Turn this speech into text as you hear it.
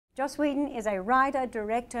Joss Whedon is a writer,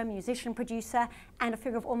 director, musician, producer, and a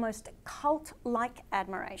figure of almost cult-like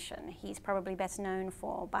admiration. He's probably best known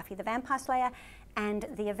for Buffy the Vampire Slayer and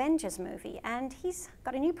the Avengers movie. And he's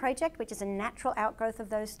got a new project which is a natural outgrowth of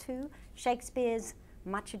those two, Shakespeare's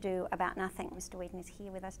Much Ado About Nothing. Mr. Whedon is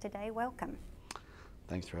here with us today. Welcome.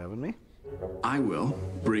 Thanks for having me. I will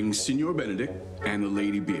bring Signor Benedict and the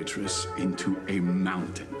Lady Beatrice into a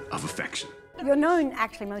mountain of affection. You're known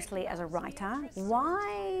actually mostly as a writer.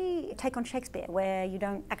 Why take on Shakespeare where you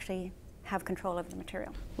don't actually have control over the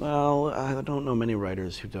material? Well, I don't know many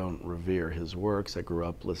writers who don't revere his works. I grew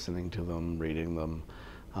up listening to them, reading them,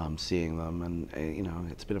 seeing them, and you know,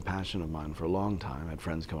 it's been a passion of mine for a long time. I had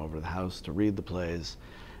friends come over to the house to read the plays,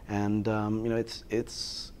 and you know,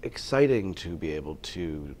 it's exciting to be able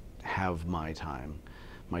to have my time,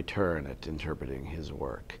 my turn at interpreting his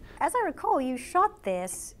work. As I recall, you shot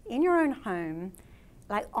this in your own home,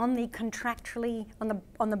 like on the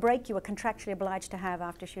break you were contractually obliged to have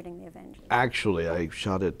after shooting The Avengers. Actually, I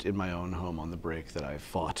shot it in my own home on the break that I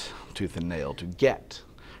fought tooth and nail to get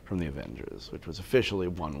from The Avengers, which was officially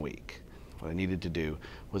 1 week. What I needed to do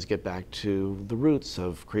was get back to the roots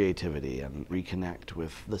of creativity and reconnect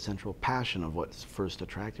with the central passion of what first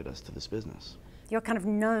attracted us to this business. You're kind of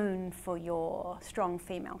known for your strong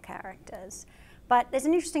female characters. But there's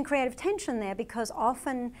an interesting creative tension there because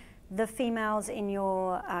often the females in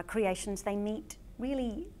your creations, they meet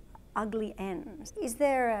really ugly ends. Is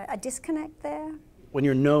there a disconnect there? When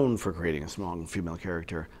you're known for creating a strong female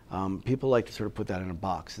character, people like to sort of put that in a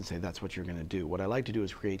box and say that's what you're going to do. What I like to do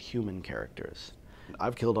is create human characters.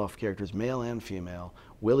 I've killed off characters, male and female,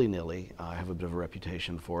 willy-nilly. I have a bit of a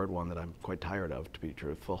reputation for it, one that I'm quite tired of, to be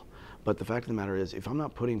truthful. But the fact of the matter is, if I'm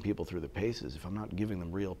not putting people through the paces, if I'm not giving them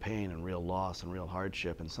real pain and real loss and real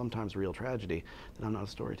hardship and sometimes real tragedy, then I'm not a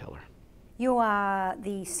storyteller. You are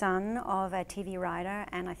the son of a TV writer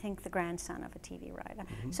and I think the grandson of a TV writer.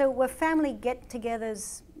 So were family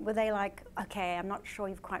get-togethers, were they like, okay, I'm not sure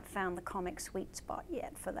you've quite found the comic sweet spot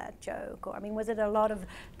yet for that joke? Or I mean, was it a lot of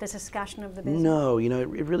the discussion of the business? No, you know, it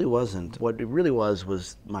really wasn't. What it really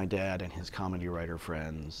was my dad and his comedy writer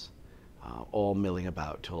friends all milling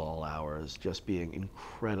about till all hours, just being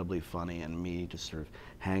incredibly funny, and me just sort of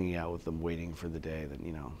hanging out with them, waiting for the day that,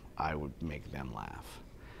 you know, I would make them laugh.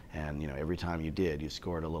 And, you know, every time you did, you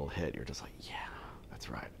scored a little hit. You're just like, yeah, that's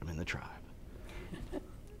right, I'm in the tribe.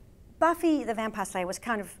 Buffy the Vampire Slayer was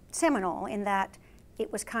kind of seminal in that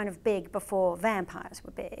it was kind of big before vampires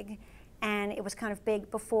were big, and it was kind of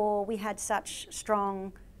big before we had such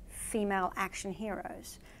strong female action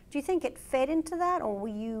heroes. Do you think it fed into that, or were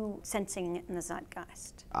you sensing it in the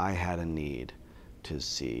zeitgeist? I had a need to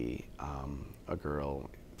see a girl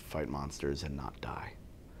fight monsters and not die.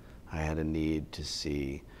 I had a need to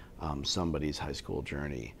see somebody's high school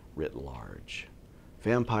journey writ large.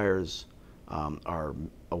 Vampires are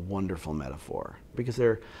a wonderful metaphor because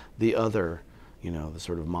they're the other, you know, the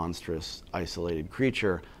sort of monstrous, isolated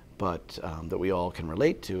creature, but that we all can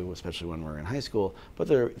relate to, especially when we're in high school.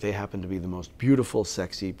 But they happen to be the most beautiful,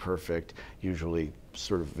 sexy, perfect, usually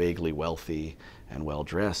sort of vaguely wealthy and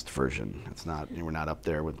well-dressed version. It's not, you know, we're not up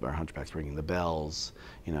there with our hunchbacks ringing the bells.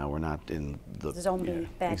 You know, we're not in the zombie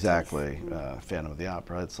bad exactly Phantom of the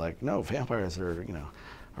Opera. It's like, no, vampires are, you know,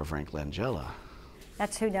 are Frank Langella.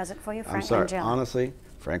 That's who does it for you, Frank I'm sorry, Langella. honestly,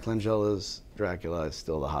 Frank Langella's Dracula is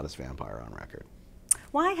still the hottest vampire on record.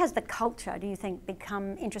 Why has the culture, do you think,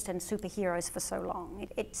 become interested in superheroes for so long?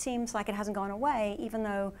 It seems like it hasn't gone away, even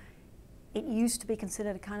though it used to be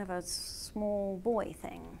considered kind of a small boy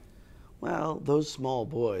thing. Well, those small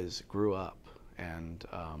boys grew up, and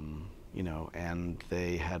you know, and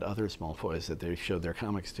they had other small boys that they showed their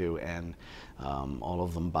comics to, and all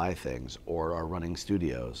of them buy things, or are running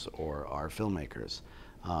studios, or are filmmakers.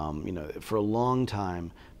 You know, for a long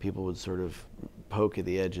time, people would sort of poke at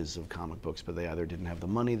the edges of comic books, but they either didn't have the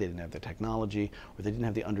money, they didn't have the technology, or they didn't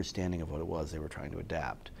have the understanding of what it was they were trying to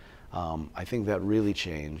adapt. I think that really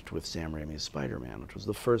changed with Sam Raimi's Spider-Man, which was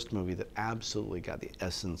the first movie that absolutely got the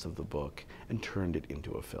essence of the book and turned it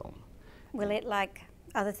into a film. Will it, like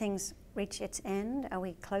other things, reach its end? Are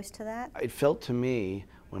we close to that? It felt to me,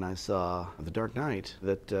 when I saw The Dark Knight,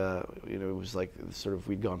 that you know, it was like sort of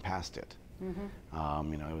we'd gone past it. You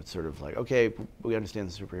know, it was sort of like, okay, we understand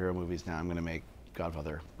the superhero movies now, I'm going to make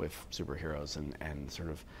Godfather with superheroes, and sort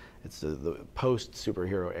of, it's the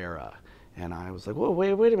post-superhero era. And I was like, whoa,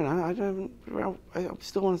 wait a minute, I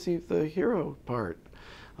still want to see the hero part.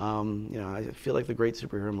 You know, I feel like the great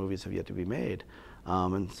superhero movies have yet to be made,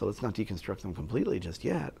 and so let's not deconstruct them completely just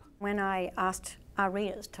yet. When I asked our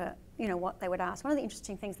readers to, you know, what they would ask, one of the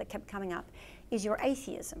interesting things that kept coming up is your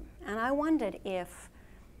atheism. And I wondered if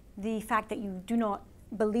the fact that you do not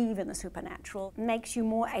believe in the supernatural makes you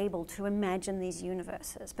more able to imagine these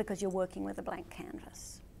universes because you're working with a blank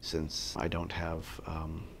canvas. Since I don't have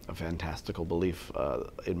a fantastical belief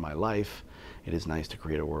in my life, it is nice to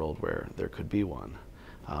create a world where there could be one.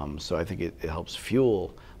 So I think it helps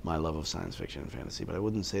fuel my love of science fiction and fantasy, but I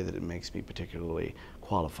wouldn't say that it makes me particularly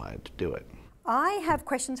qualified to do it. I have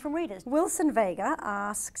questions from readers. Wilson Vega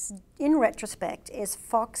asks, in retrospect, is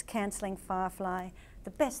Fox cancelling Firefly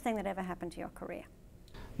the best thing that ever happened to your career?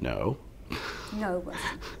 No. No,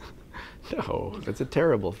 Wilson. No, it's a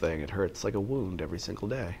terrible thing. It hurts like a wound every single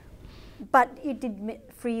day. But it did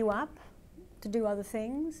free you up to do other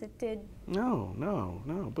things? It did? No,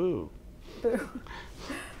 boo. Boo.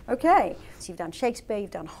 Okay, so you've done Shakespeare,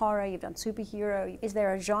 you've done horror, you've done superhero. Is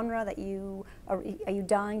there a genre that are you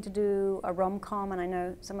dying to do, a rom-com? And I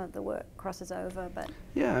know some of the work crosses over, but...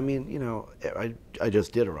 Yeah, I mean, you know, I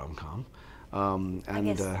just did a rom-com. And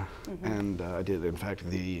I did, in fact,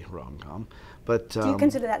 the rom-com. But do you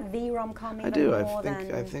consider that the rom-com even I do. more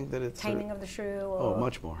than I think that it's Taming of the Shrew? Or? Oh,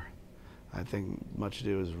 much more. I think Much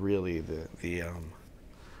Ado is really the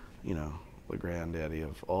you know, the granddaddy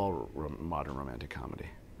of all modern romantic comedy.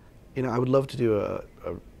 You know, I would love to do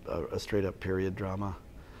a straight-up period drama,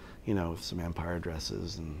 you know, with some empire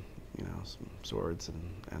dresses and, you know, some swords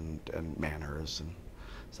and manners and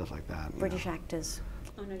stuff like that. British actors.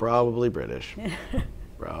 Probably British.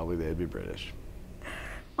 Probably they'd be British.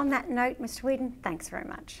 On that note, Mr. Whedon, thanks very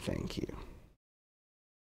much. Thank you.